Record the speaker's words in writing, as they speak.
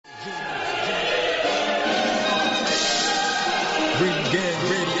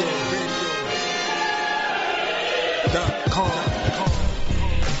ReganRadio.com.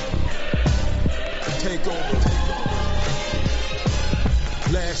 Take over.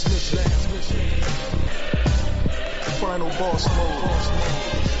 Last mission. Final boss mode.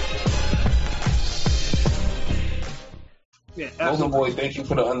 Yeah, Golden Boy, thank you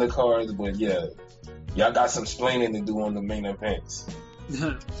for the undercards, but yeah, y'all got some splaining to do on the main events.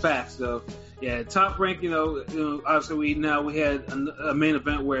 Facts, though. Yeah, Top Rank, obviously we had a main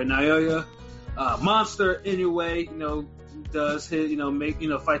event where Naoya, Monster anyway, does his,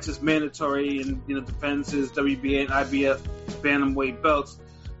 fights his mandatory and, defends his WBA and IBF bantamweight belts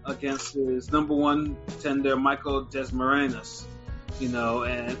against his number one contender, Michael Desmaranas.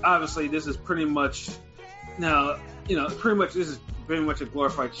 And obviously this is pretty much a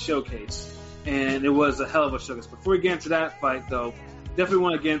glorified showcase. And it was a hell of a showcase. Before we get into that fight, though, definitely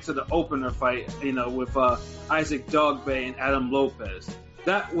want to get into the opener fight, with Isaac Dogboe and Adam Lopez.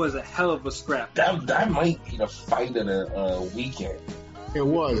 That was a hell of a scrap. That might be the fight of the weekend. It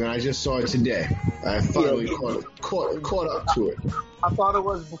was, and I just saw it today. I finally caught up to it. I thought it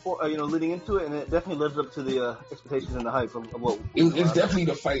was before, leading into it, and it definitely lives up to the expectations and the hype of what. It's definitely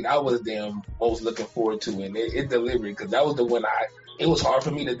the fight I was most looking forward to, and it delivered, because that was the one it was hard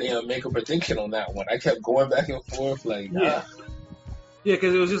for me to make a prediction on that one. I kept going back and forth, Yeah,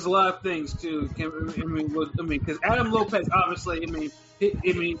 because it was just a lot of things too. Because Adam Lopez, obviously,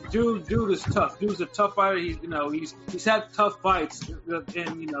 dude is tough. Dude's a tough fighter. He's had tough fights,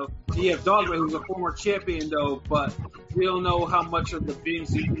 and you have Dogboe, who's a former champion, though. But we don't know how much of the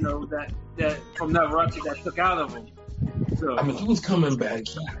beatings that from Navarrete that took out of him. So he was coming back.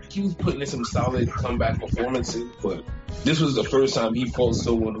 He was putting in some solid comeback performances, but this was the first time he fought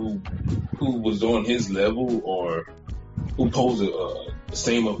someone who was on his level or who posed the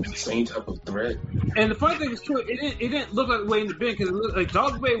same type of threat. And the funny thing is too, it didn't look like way in the bin, because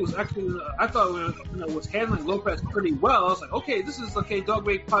Dogboe was actually, I thought was handling Lopez pretty well. I was like, okay,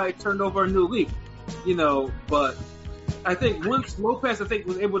 Dogboe probably turned over a new leaf, But I think once Lopez,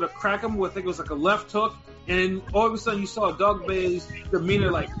 was able to crack him with, I think it was like a left hook, and all of a sudden you saw Dogboe's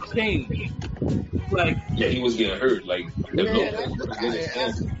demeanor change. He was getting hurt.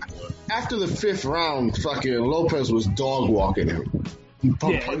 After the fifth round, fucking Lopez was dog walking him.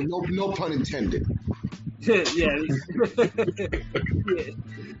 No pun intended. Yeah.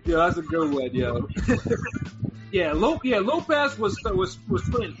 Yo, that's a good one, yo. Lopez was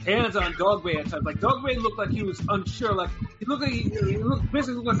putting hands on Dogboe at times. Dogboe looked like he was unsure. He looked like he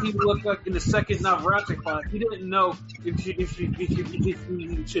looked like in the second Navarrete fight. He didn't know if he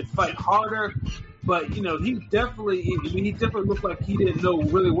should fight harder. But he definitely looked like he didn't know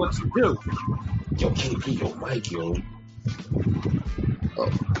really what to do. Yo, KP, yo, Mike, yo.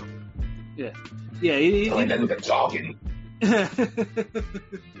 Oh. Yeah. He that nigga jogging. Yeah,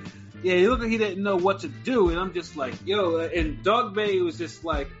 he looked like he didn't know what to do, and I'm just like, yo. And Dogboe was just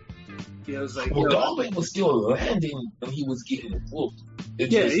like, Dogboe was still landing when he was getting whooped.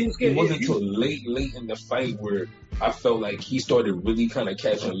 It wasn't until late in the fight where I felt like he started really kind of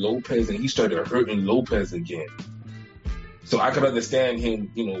catching Lopez, and he started hurting Lopez again. So I could understand him,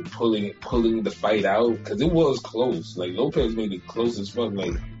 pulling the fight out, because it was close. Lopez made it close as fuck.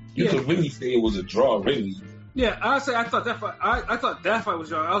 You could really say it was a draw, really. Yeah, honestly, I thought that fight was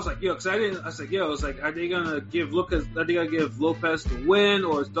draw. I was like, are they gonna give Lopez the win,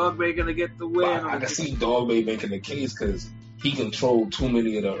 or is Dogboe gonna get the win? I can see Dogboe making the case, because he controlled too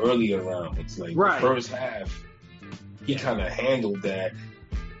many of the earlier rounds. The first half, he kind of handled that,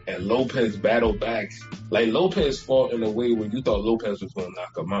 and Lopez battled back. Lopez fought in a way where you thought Lopez was going to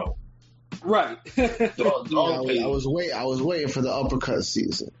knock him out. Right. I was waiting for the uppercut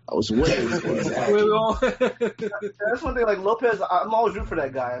season. I was waiting for it. That's one thing. Lopez, I'm always rooting for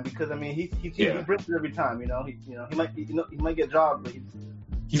that guy, because he brings it every time. He might get jobbed, but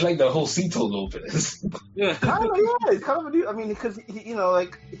he's like the Josito Lopez. Yeah, he's kind of a dude. Because he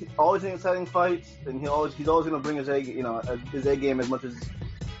always in exciting fights, and he's always going to bring his A game as much as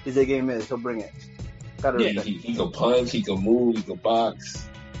his A game is. He'll bring it. He can punch, he can move, he can box.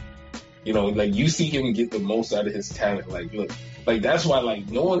 You see him get the most out of his talent. That's why,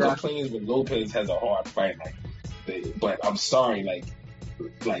 no one complains when Lopez has a hard fight. But I'm sorry,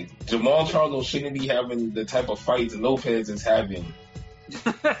 Jamal Charlo shouldn't be having the type of fights Lopez is having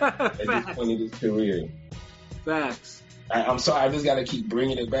at this point in his career. Facts. I'm sorry, I just gotta keep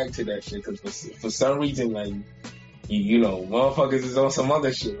bringing it back to that shit, because for some reason, motherfuckers is on some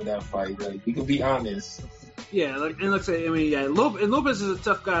other shit with that fight. You can be honest. Yeah, Lopez is a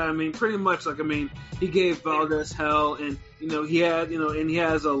tough guy. Pretty much, he gave Valdez hell, and he had, and he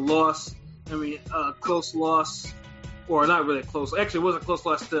has a loss. A close loss or not really close. Actually, it wasn't a close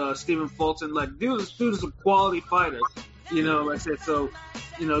loss to Stephen Fulton. Like, dude is a quality fighter. You know, like I said, so,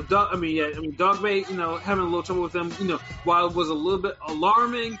 you know, Dog Bay, you know, having a little trouble with them, you know, while it was a little bit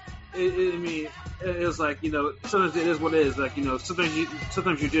alarming, it was like, you know, sometimes it is what it is. Like, you know, sometimes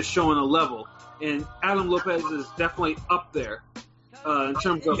you're just showing a level. And Adam Lopez is definitely up there in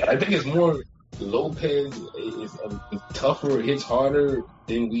terms of. Yeah, I think it's more Lopez is tougher, hits harder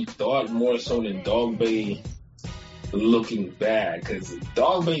than we thought, more so than Dog Bay looking bad. Because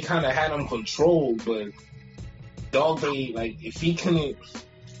Dog Bay kind of had him controlled, but Dog Bay, like, if he couldn't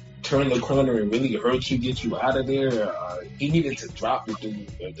turn the corner and really hurt you, get you out of there, he needed to drop the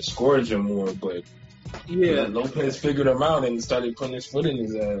discourager more. But yeah, Lopez figured him out and started putting his foot in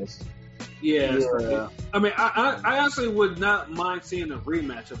his ass. Yeah. I mean, I honestly would not mind seeing a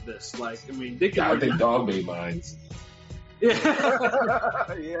rematch of this. Like, I mean, they can. I think Dog Bay minds.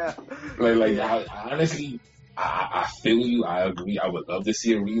 Yeah. Yeah. Like, I honestly, I feel you. I agree. I would love to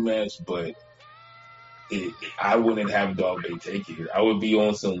see a rematch, but I wouldn't have Dog Bay take it. I would be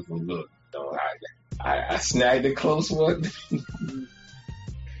on some, look, I snagged a close one.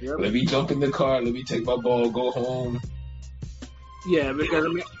 Yep. Let me jump in the car. Let me take my ball, go home. Yeah, because I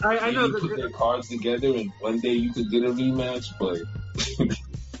mean, I know that put their cards together, and one day you could get a rematch. But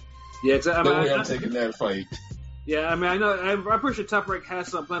yeah, I'm taking that fight. Yeah, I mean, I know. I'm pretty sure Top Rank has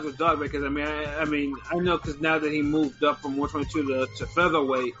some plans with Dog Bay because I know because now that he moved up from 122 to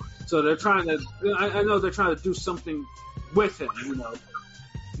featherweight, so they're trying to. I know they're trying to do something with him. You know.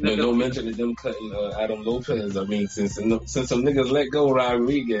 No mention of them cutting Adam Lopez. I mean, since some niggas let go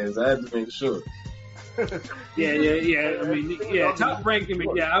Rodriguez, I had to make sure. Yeah. I mean, yeah, Top Rank. I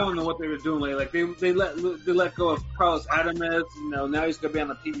mean, yeah, I don't know what they were doing lately. Like they let go of Carlos Adames. You know, now he's gonna be on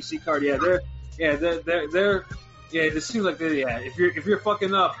the PBC card. They're. Yeah, it seems like if you're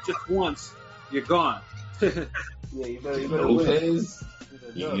fucking up just once, you're gone. Yeah, you better Lopez,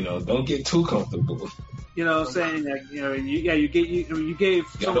 you know, don't get too comfortable. You know what I'm saying? Like, you know, you gave. You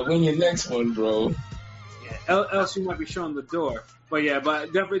gotta win your next one, bro. Yeah, else you might be showing the door. But yeah,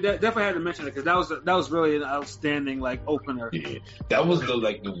 but definitely had to mention it because that was really an outstanding like opener. Yeah, that was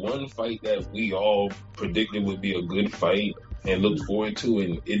the one fight that we all predicted would be a good fight and looked forward to,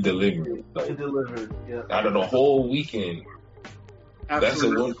 and it delivered. It delivered, yeah. Out of the whole weekend, absolutely. That's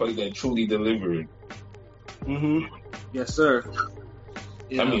the one fight that truly delivered. Mm-hmm. Yes, sir.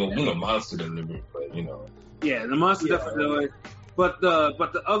 I mean, the Monster delivered, but you know. Yeah, the Monster definitely delivered. But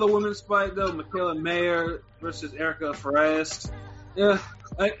the other women's fight though, Michaela Mayer versus Erica Forrest. Yeah,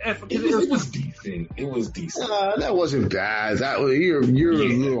 it was decent. It was decent. That wasn't bad. You're a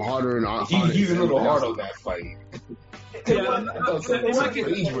little harder on. He's a little hard on that fight. In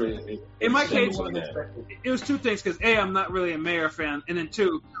my case, it was two things. Because A, I'm not really a Mayer fan, and then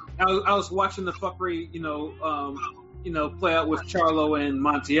two, I was watching the fuckery, play out with Charlo and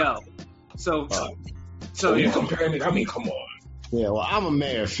Montiel. So you comparing it? I mean, come on. Yeah, well, I'm a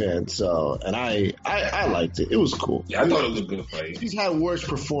Mayer fan, and I liked it. It was cool. Yeah, I thought it was a good fight. He's had worse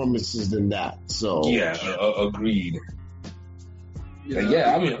performances than that, so. Yeah, agreed.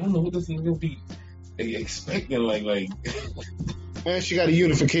 Yeah, I mean, I don't know what this nigga be expecting, like. And she got a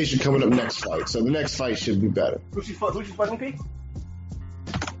unification coming up next fight, so the next fight should be better. Who's she fighting, Pete?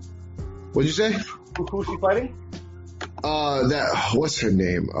 What'd you say? Who's she fighting? What's her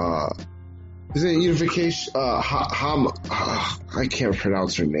name? Is it unification? I can't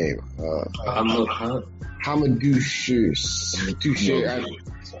pronounce her name. Hamadouche.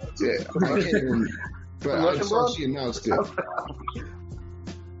 Yeah, I can't even. But I saw she announced it.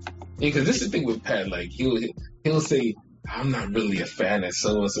 Yeah, because this is the thing with Pat. Like he'll say, "I'm not really a fan of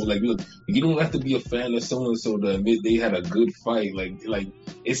so and so." Like, look, you don't have to be a fan of so and so to admit they had a good fight. Like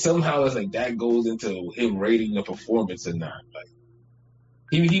it somehow is like that goes into him rating the performance or not. Like.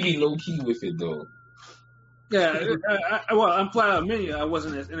 He be low key with it though. Yeah, I'm flat out admitting you, I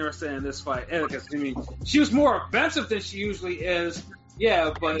wasn't as interested in this fight. Because I mean, she was more offensive than she usually is.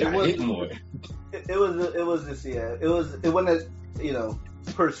 Yeah, but it was more. It was this. Yeah, it went as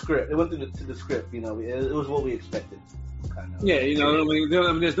per script. It went to the script. It was what we expected. Kind of. Yeah, I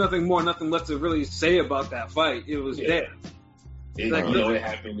mean, there's nothing left to really say about that fight. It was there. It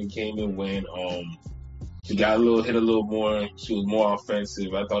happened. It came and went. She got hit a little more. She was more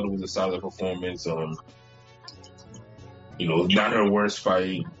offensive. I thought it was a solid performance. Not her worst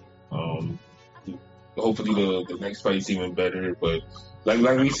fight. Hopefully the next fight's even better. But like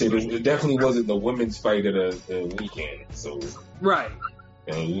we said, it definitely wasn't the women's fight of the weekend. So right.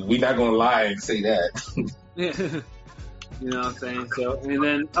 We're not gonna lie and say that. Yeah. You know what I'm saying? So, and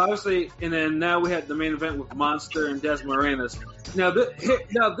then obviously, now we had the main event with Monster and Des Moranis. Now,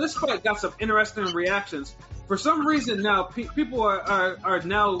 this fight got some interesting reactions. For some reason, now people are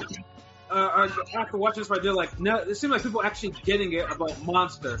now after watching this fight, they're like, no, it seems like people actually getting it about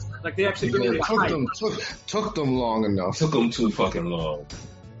Monster. Like they actually getting it. Took them long enough. Took them too fucking long.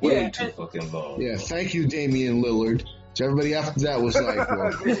 Way too fucking long. Yeah, thank you, Damian Lillard. So everybody after that was like,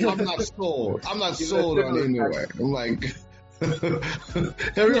 well, I'm not sold. I'm not sold on Inoue. I'm like,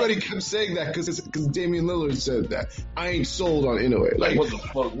 everybody kept saying that because Damian Lillard said that. I ain't sold on Inoue. Like, what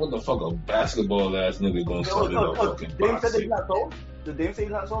the fuck a basketball ass nigga gonna start up fucking Dame said that he's not sold? Did Dame say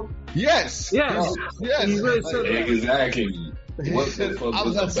he's not sold? Yes. Yes. Yes. He really said that. Exactly. What the fuck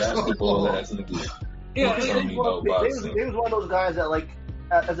was a basketball ass nigga? Yeah, Dame's one of those guys that, like,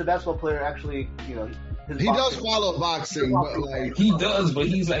 as a basketball player, actually, you know, he does follow boxing, but like he does, but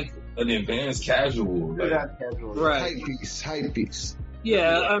he's like an advanced casual, like, right? Hype piece.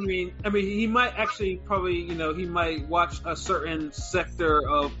 Yeah, I mean, he might actually probably, you know, he might watch a certain sector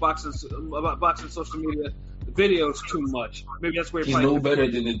of boxing social media videos too much. Maybe that's where he's no better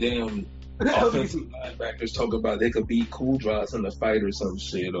than the damn offensive linebackers talk about they could beat Cool Drops in the fight or some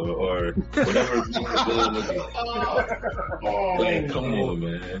shit or whatever. Like, come on,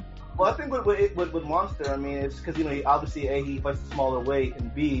 man. Well, I think with Monster, I mean, it's because, you know, he obviously, A, he fights a smaller weight,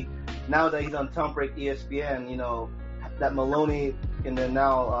 and B, now that he's on Top Rank ESPN, you know, that Maloney, and then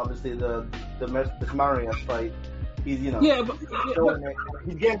now, obviously, the Kamaru fight, he's, you know,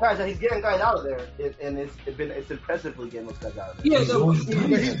 he's getting guys out of there, and it's impressively getting those guys out of there. Yeah, but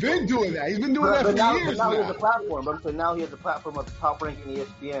he's been doing that. He's been doing that for years now. He has a platform, but so now he has a platform of Top Rank in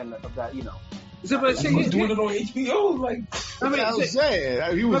ESPN of that, you know. He was doing it on HBO, like, I was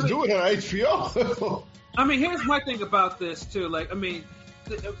saying, he was doing it on HBO. I mean, here's my thing about this too. Like, I mean,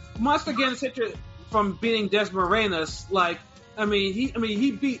 Monster getting such from beating Des Moranis. Like,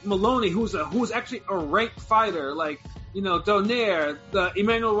 he beat Maloney, who's actually a ranked fighter. Like, you know, Donaire,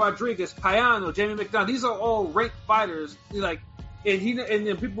 Emmanuel Rodriguez, Payano, Jamie McDonald. These are all ranked fighters. Like, and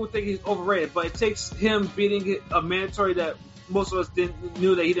then people think he's overrated, but it takes him beating a mandatory that most of us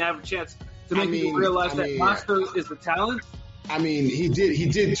knew that he didn't have a chance. To make people realize that Monster is the talent. I mean, he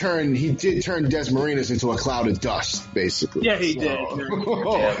did turn Des Moranis into a cloud of dust, basically. Yeah, he did.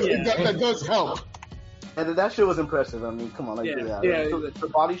 That does help. And that shit was impressive. I mean, come on, the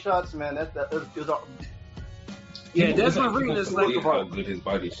body shots, man. That was all. Yeah, Des Moranis, like, how good his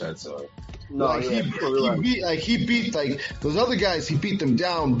body shots are. No, like, he beat like those other guys. He beat them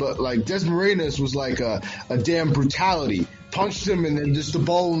down, but like Des Moranis was like a damn brutality. Punched him, and then just the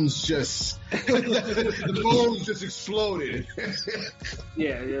bones just exploded.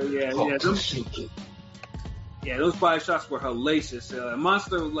 Those body shots were hellacious.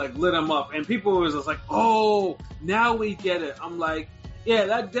 Monster like lit him up, and people was just like, "Oh, now we get it." I'm like, yeah,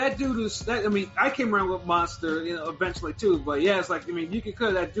 that dude is. That, I mean, I came around with Monster, you know, eventually too. But yeah, it's like, I mean, you can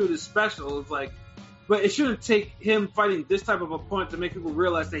cut that dude is special. It's like, but it shouldn't take him fighting this type of opponent to make people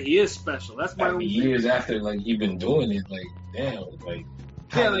realize that he is special. That's my years after, like, you've been doing it. Like, damn, like,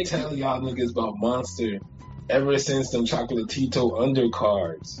 I tell y'all niggas about Monster ever since them Chocolatito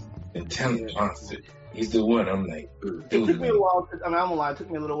undercards. And telling Monster, he's the one. I'm like, dude. It took me a while. I mean, I'm gonna lie. It took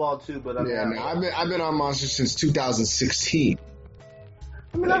me a little while too. But I've been on Monster since 2016.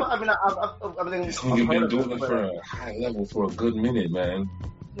 I mean, You've been doing it for a high level for a good minute, man.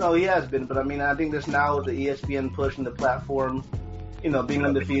 No, he has been, but I mean, I think there's now the ESPN push and the platform, you know, being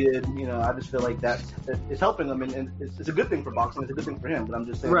undefeated. You know, I just feel like it's helping him, and it's a good thing for boxing. It's a good thing for him. But I'm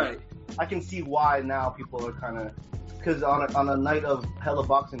just saying, right? I can see why now people are kind of, because on a night of hella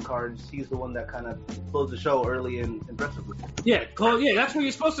boxing cards, he's the one that kind of closed the show early and impressively. Yeah, that's what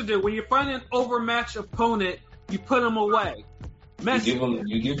you're supposed to do when you find an overmatched opponent. You put him away.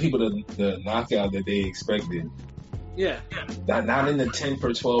 You give people the knockout that they expected. Yeah. Not in the 10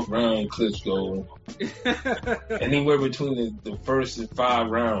 for 12 round Klitschko. Anywhere between the first and 5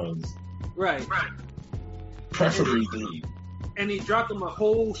 rounds. Right. Preferably 3. And he dropped him a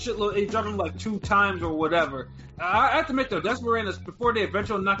whole shitload. He dropped him like 2 times or whatever. I have to admit though, Des Moranis, before the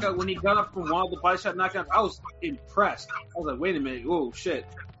eventual knockout, when he got up from one of the body shot knockouts, I was impressed. I was like, wait a minute, oh shit.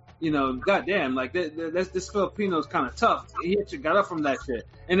 You know, goddamn, like this Filipino's kind of tough. He actually got up from that shit,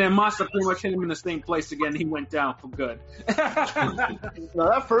 and then Monster pretty much hit him in the same place again. And he went down for good. No,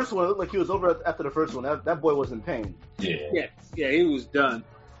 that first one looked like he was over after the first one. That boy was in pain. Yeah, he was done.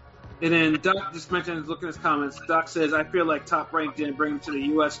 And then Doc just mentioned, looking at his comments. Doc says, "I feel like Top Rank didn't bring him to the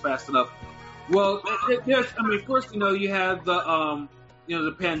U.S. fast enough." Well, first, you know, you had the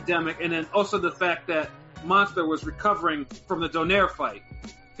the pandemic, and then also the fact that Monster was recovering from the Donaire fight.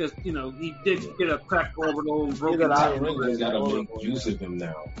 because he did get a cracked orbital and broken. Tyrell got to make use of him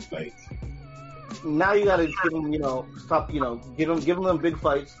now. Like now, you got to give him, stop, give him them big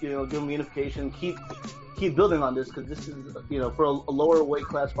fights. Give him unification. Keep building on this because this is, for a lower weight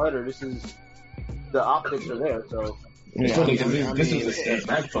class fighter, this is the optics are there. So. It's funny because this is a step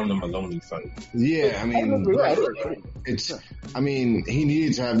back from the Maloney fight. Yeah, he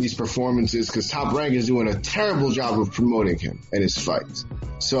needed to have these performances because Top Rank is doing a terrible job of promoting him and his fights.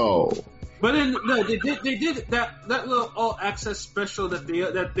 So, but then they did that little all access special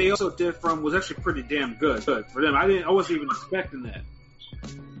that they also did from was actually pretty damn good for them. I wasn't even expecting that.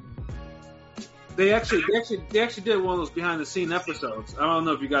 They actually did one of those behind the scene episodes. I don't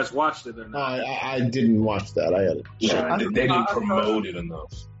know if you guys watched it or not. I didn't watch that. I had it. Yeah, they didn't promote it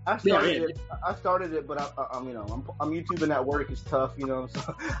enough. I started it, but I'm YouTubing at work. It's tough, so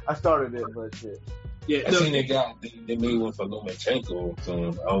I started it, but shit. Yeah, I seen they made one for Lomachenko,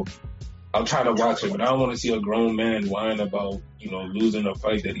 so I'll try to watch it, but I don't want to see a grown man whine about, losing a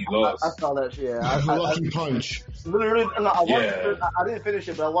fight that he lost. I saw that shit. Yeah. Lucky punch. Literally, I didn't finish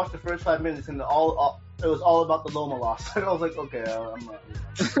it, but I watched the first 5 minutes, and it was all about the Loma loss. And I was like, okay, I'm not.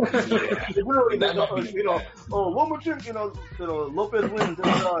 Lomachenko, Lopez wins,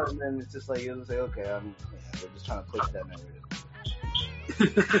 and then it's just like, okay, they're just trying to push that narrative.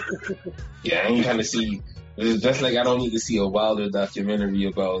 Yeah, I ain't trying to see. It's just like I don't need to see a Wilder documentary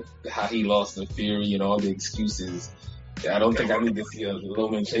about how he lost to Fury and all the excuses. I don't think I need to see a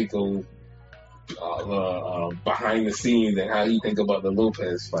Lomachenko behind the scenes and how he think about the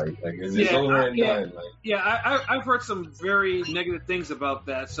Lopez fight. Like, is it over and done? Like, I've heard some very negative things about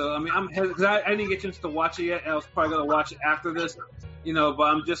that. So I mean, because I didn't get a chance to watch it yet. I was probably gonna watch it after this. But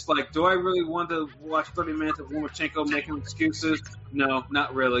I'm just like, do I really want to watch 30 minutes of Lomachenko making excuses? No,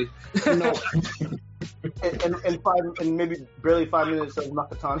 not really. No. and maybe barely 5 minutes of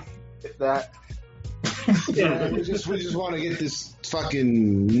Nakatani, if that. Yeah, we just want to get this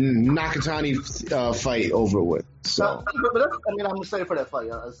fucking Nakatani fight over with. So, but I'm excited for that fight.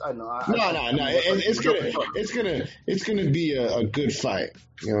 I know. No. It's gonna be a good fight.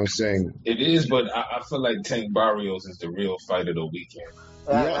 You know what I'm saying? It is, but I feel like Tank Barrios is the real fight of the weekend.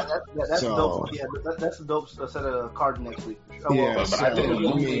 That's dope. Yeah, that's a dope set of cards next week. But I think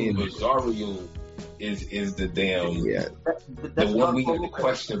Rosario is the damn the one we have a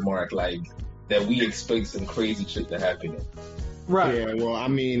question mark like that we expect some crazy shit to happen. Right. Yeah. Well,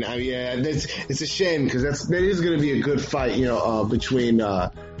 it's a shame because that is going to be a good fight, between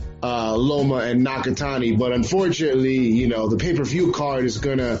Loma and Nakatani. But unfortunately, the pay-per-view card is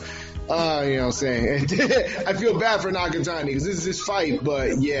gonna. I feel bad for Nakatani because this is his fight,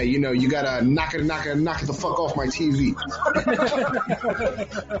 but you gotta knock it the fuck off my TV.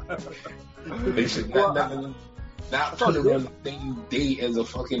 They should not put it on the same day as a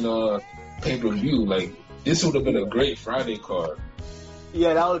fucking pay-per-view. Like, this would have been a great Friday card.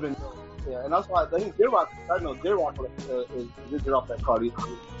 Yeah, that would have been dope. Yeah, and that's why I think J-Rock is rigid off that card.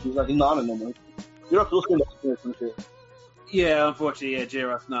 He's not on it no more. J-Rock's still in some shit. Yeah, unfortunately,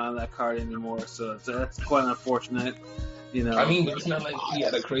 J-Rock's not on that card anymore, so that's quite unfortunate. I mean, but it's not like he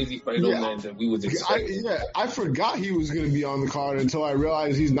had a crazy fight on that that we was expecting. I forgot he was going to be on the card until I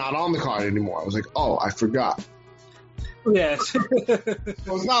realized he's not on the card anymore. I was like, oh, I forgot. Yes. So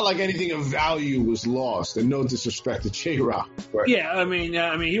it's not like anything of value was lost, and no disrespect to J-Rock. But. He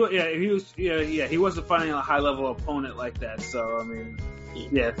wasn't fighting a high level opponent like that. So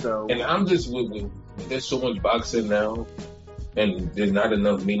so. And I'm just with there's so much boxing now, and there's not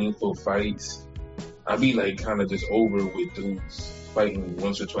enough meaningful fights. I be like kind of just over with dudes fighting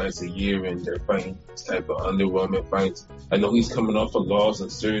once or twice a year, and they're fighting this type of underwhelming fights. I know he's coming off a loss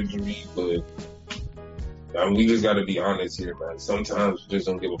and surgery, but. We just got to be honest here, man. Sometimes we just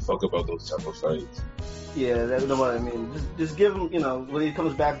don't give a fuck about those type of fights. Yeah, that's what I mean. Just give him, when he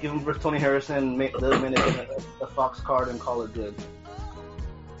comes back, give him versus Tony Harrison, let him in a Fox card and call it good.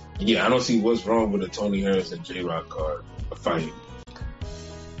 Yeah, I don't see what's wrong with a Tony Harrison J-Rock card, a fight.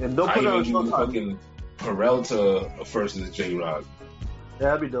 And don't put it on Showtime. Fucking Peralta versus J-Rock. Yeah,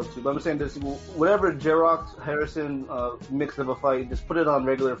 that'd be dope too. But I'm saying this, whatever J-Rock Harrison mix of a fight, just put it on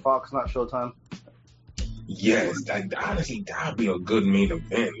regular Fox, not Showtime. Yes, honestly, that'd be a good main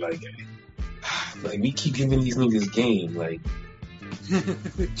event. Like we keep giving these niggas game, like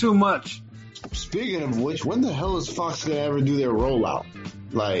too much. Speaking of which, when the hell is Fox gonna ever do their rollout?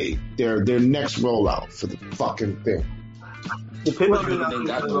 Like their next rollout for the fucking thing?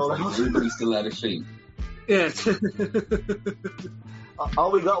 Everybody's still out of shape. Yeah.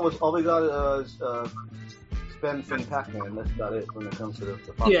 all we got Ben Finn Pac-Man. That's about it when it comes to the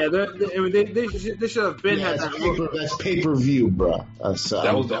yeah, they should have been had that. That's pay-per-view, bro.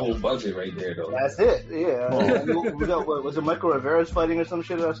 That was the whole budget right there, though. That's it. Yeah. We got, was it Michael Rivera's fighting or some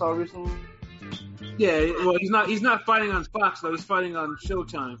shit that I saw recently? Yeah, well, he's not fighting on Fox though. He's fighting on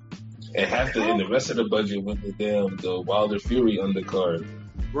Showtime. And half and the rest of the budget went to the Wilder Fury undercard.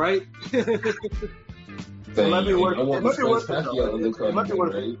 Right. It might be worth it.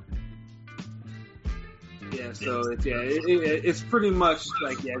 Right? Yeah, so it's pretty much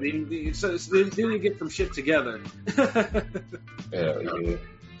like they didn't get some shit together. Yeah.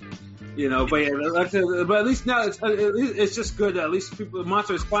 You know, but at least now it's just good that at least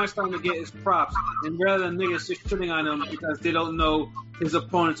Monster is finally starting to get his props, and rather than niggas just shitting on him because they don't know his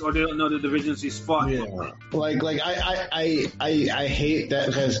opponents or they don't know the divisions he's fought. Yeah, like I hate that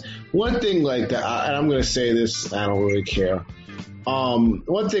because one thing like that, and I'm gonna say this, I don't really care.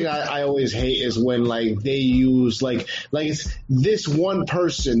 One thing I always hate is when like they use like it's this one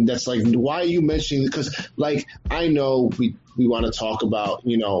person that's like, why are you mentioning? Because like I know we want to talk about,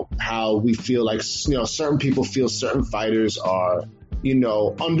 you know, how we feel like, you know, certain people feel certain fighters are, you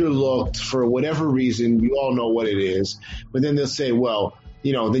know, underlooked for whatever reason. You all know what it is, but then they'll say, well,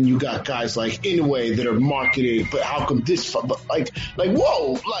 you know, then you got guys like Inoue that are marketed, but how come this? But like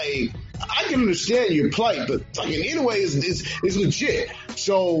whoa, like I can understand your plight, but fucking Inoue is legit.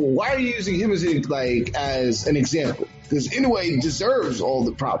 So why are you using him as an example? Because Inoue deserves all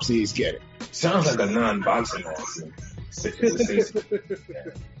the props that he's getting. Sounds like a non-boxing match.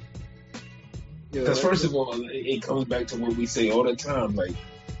 Because first of all, it comes back to what we say all the time, like,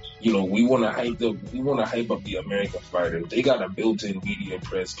 you know, we want to hype up the American fighter. They got a built-in media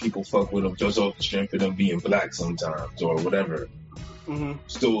press. People fuck with them just off the strength of them being black sometimes or whatever. Mm-hmm.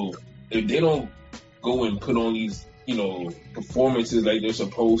 So if they don't go and put on these, you know, performances like they're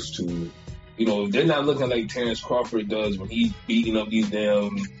supposed to, you know, if they're not looking like Terrence Crawford does when he's beating up these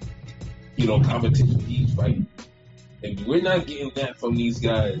damn, you know, competition he's fighting. If we're not getting that from these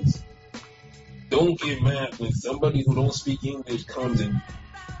guys, don't get mad when somebody who don't speak English comes and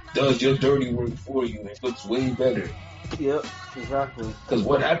does your dirty work for you. It looks way better. Yep, exactly. Because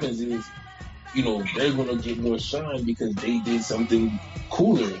what happens is, you know, they're gonna get more shine because they did something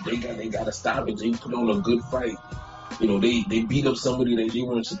cooler. They got to stop it. They put on a good fight. You know, they beat up somebody that they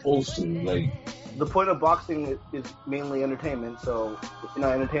weren't supposed to. Like, the point of boxing is mainly entertainment. So if you're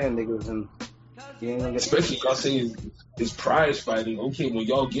not entertaining niggas, and you ain't gonna get. Especially y'all say it's prize fighting. Okay, when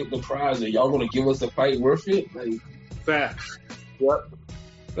y'all get the prize, are y'all gonna give us the fight worth it? Like, facts. Yep.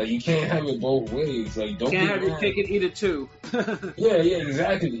 Like, you can't have it both ways. Like, don't can't get have your cake and eat it too. yeah,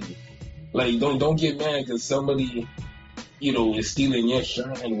 exactly. Like, don't get mad because somebody, you know, is stealing your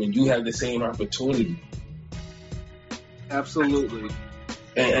shine when you have the same opportunity. Absolutely.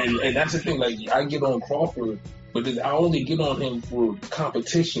 And that's the thing. Like, I get on Crawford, but I only get on him for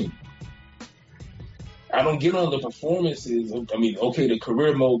competition. I don't get on the performances. I mean, okay, the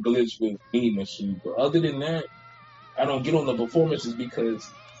career mode glitch with me machine, but other than that, I don't get on the performances because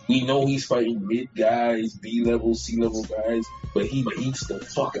we know he's fighting mid guys, B-level, C-level guys, but he beats the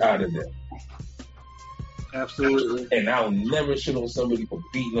fuck out of them. Absolutely. And I'll never shit on somebody for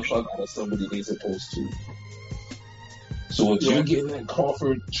beating the fuck out of somebody they're supposed to. So if you're getting that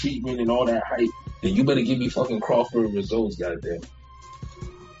Crawford treatment and all that hype, then you better give me fucking Crawford results, goddamn.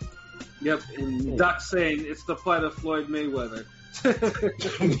 Yep, and Doc's saying it's the fight of Floyd Mayweather.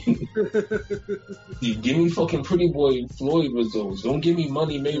 Give me fucking Pretty Boy Floyd results. Don't give me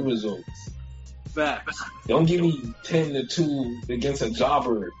Money May results. Facts. Don't give me 10-2 against a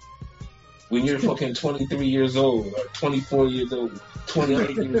jobber when you're fucking 23 years old or 24 years old,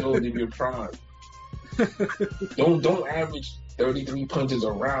 28 years old in your prime. Don't average 33 punches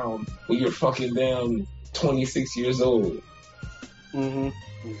a round when you're fucking down 26 years old. Mm-hmm.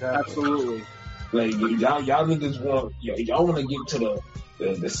 Exactly. Absolutely. Like, y'all niggas want to get to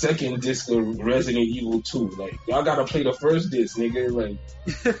the second disc of Resident Evil 2. Like, y'all gotta play the first disc, nigga. Like,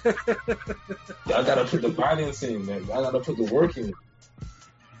 y'all gotta put the violence in, man. Y'all gotta put the work in.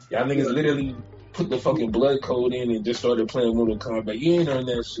 Y'all niggas literally put the fucking blood code in and just started playing Mortal Kombat. You ain't earned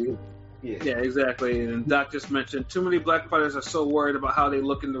that shit. Yeah, exactly. And Doc just mentioned too many black fighters are so worried about how they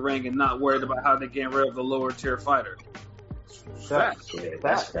look in the ring and not worried about how they get rid of the lower tier fighter. Facts.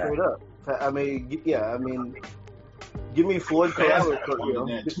 Straight up. I mean, give me Floyd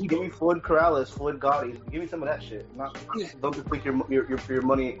Corrales. Give me Floyd Corrales, Floyd Gotti. Give me some of that shit. Don't just think your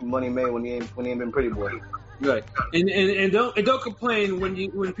money May when you ain't been Pretty Boy. Right. And don't complain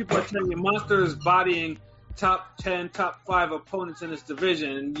when people are telling you Monster is bodying top 10, top 5 opponents in this division,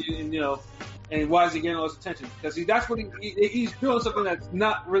 and you know, and why is he getting all this attention? Because that's what he's doing something that's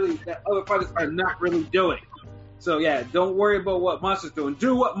not really that other fighters are not really doing. So yeah, don't worry about what Monster's doing.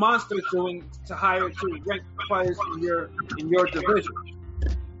 Do what Monster's doing to hire to rank fighters in your division.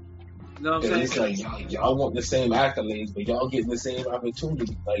 You know what I'm saying? It's like y'all want the same accolades, but y'all getting the same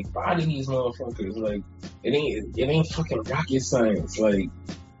opportunity. Like body these motherfuckers. Like it ain't fucking rocket science. Like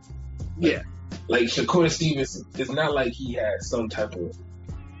Shakur Stevenson. It's not like he has some type of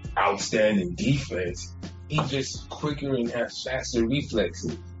outstanding defense. He's just quicker and has faster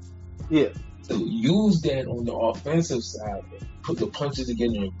reflexes. Yeah. So use that on the offensive side. Put the punches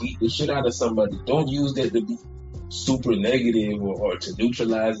together and beat the shit out of somebody. Don't use that to be super negative or to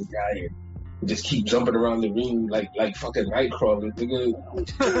neutralize the guy and just keep jumping around the ring like fucking Nightcrawler, nigga.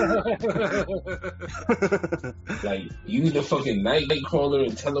 Like you either fucking Nightcrawler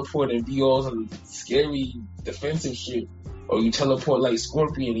and teleport and be all some scary defensive shit, or you teleport like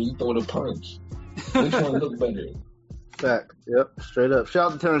Scorpion and you throw the punch. Which one look better? Fact. Yep. Straight up.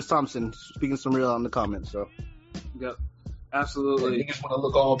 Shout out to Terrence Thompson speaking some real in the comments. So. Yep. Absolutely. Yeah, niggas want to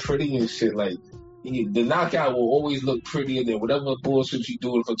look all pretty and shit. Like the knockout will always look prettier than whatever bullshit you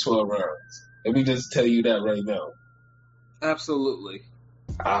doing for 12 rounds. Let me just tell you that right now. Absolutely.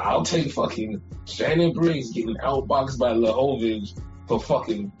 I'll take fucking Shannon Briggs getting outboxed by Lahovich for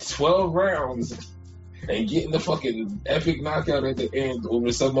fucking 12 rounds and getting the fucking epic knockout at the end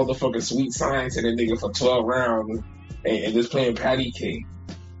over some motherfucking sweet science and a nigga for 12 rounds and just playing patty cake.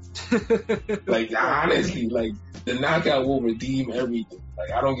 Like, honestly, like, the knockout will redeem everything.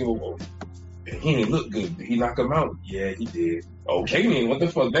 Like, I don't give a fuck. He didn't look good. Did he knock him out? Yeah, he did. Okay, man, what the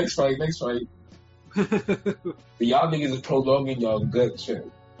fuck? Next fight. Y'all niggas is prolonging y'all gut check.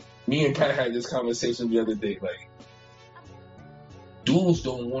 Me and Pat had this conversation the other day. Like, dudes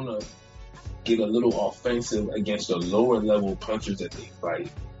don't want to get a little offensive against the lower level punchers that they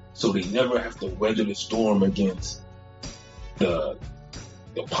fight, so they never have to weather the storm against the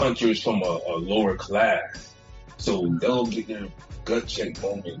punchers from a lower class. So they'll get their gut check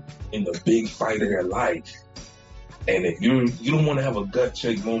moment in the big fight of their life. And if you don't want to have a gut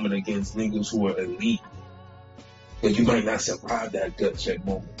check moment against niggas who are elite, but you might not survive that gut check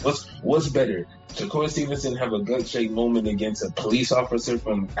moment. What's better? Shakur Stevenson have a gut check moment against a police officer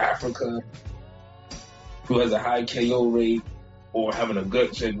from Africa who has a high KO rate, or having a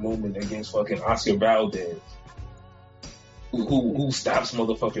gut check moment against fucking Oscar Valdez who stops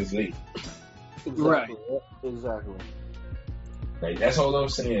motherfuckers late. Exactly. Right. Exactly. Like, that's all I'm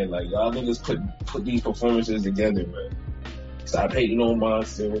saying. Like, y'all niggas put these performances together, man. Stop hating on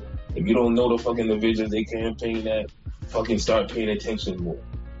Monster. If you don't know the fucking divisions they campaign at, fucking start paying attention more.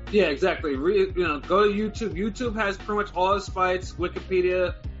 Yeah, exactly. Go to YouTube. YouTube has pretty much all his fights.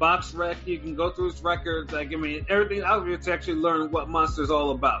 Wikipedia, BoxRec. You can go through his records. Like, I mean, everything out there to actually learn what Monster's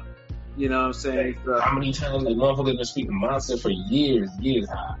all about. You know what I'm saying? How many times, like, motherfuckers been speaking Monster for years?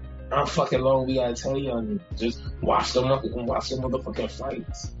 How fucking long we gotta tell y'all? Just watch the motherfucking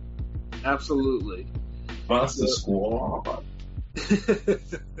fights. Absolutely. Monster Squad.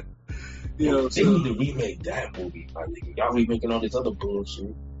 They need to remake that movie, my nigga. Y'all remaking all this other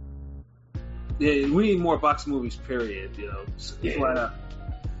bullshit. Yeah, we need more box movies, period. Flat out.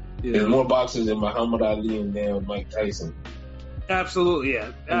 There's more boxers than Muhammad Ali and damn Mike Tyson. Absolutely,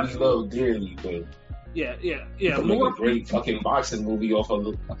 yeah. Absolutely. We love dearly, but yeah. Make a great fucking boxing movie off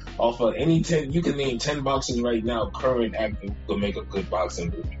of any 10. You can name 10 boxers right now. Current acting will make a good boxing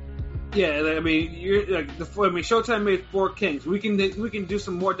movie. Yeah, I mean, Showtime made Four Kings. We can do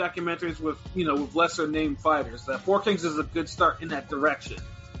some more documentaries with lesser named fighters. Four Kings is a good start in that direction.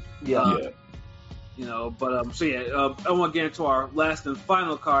 Yeah. I want to get into our last and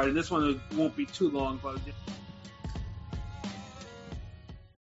final card, and this one won't be too long, but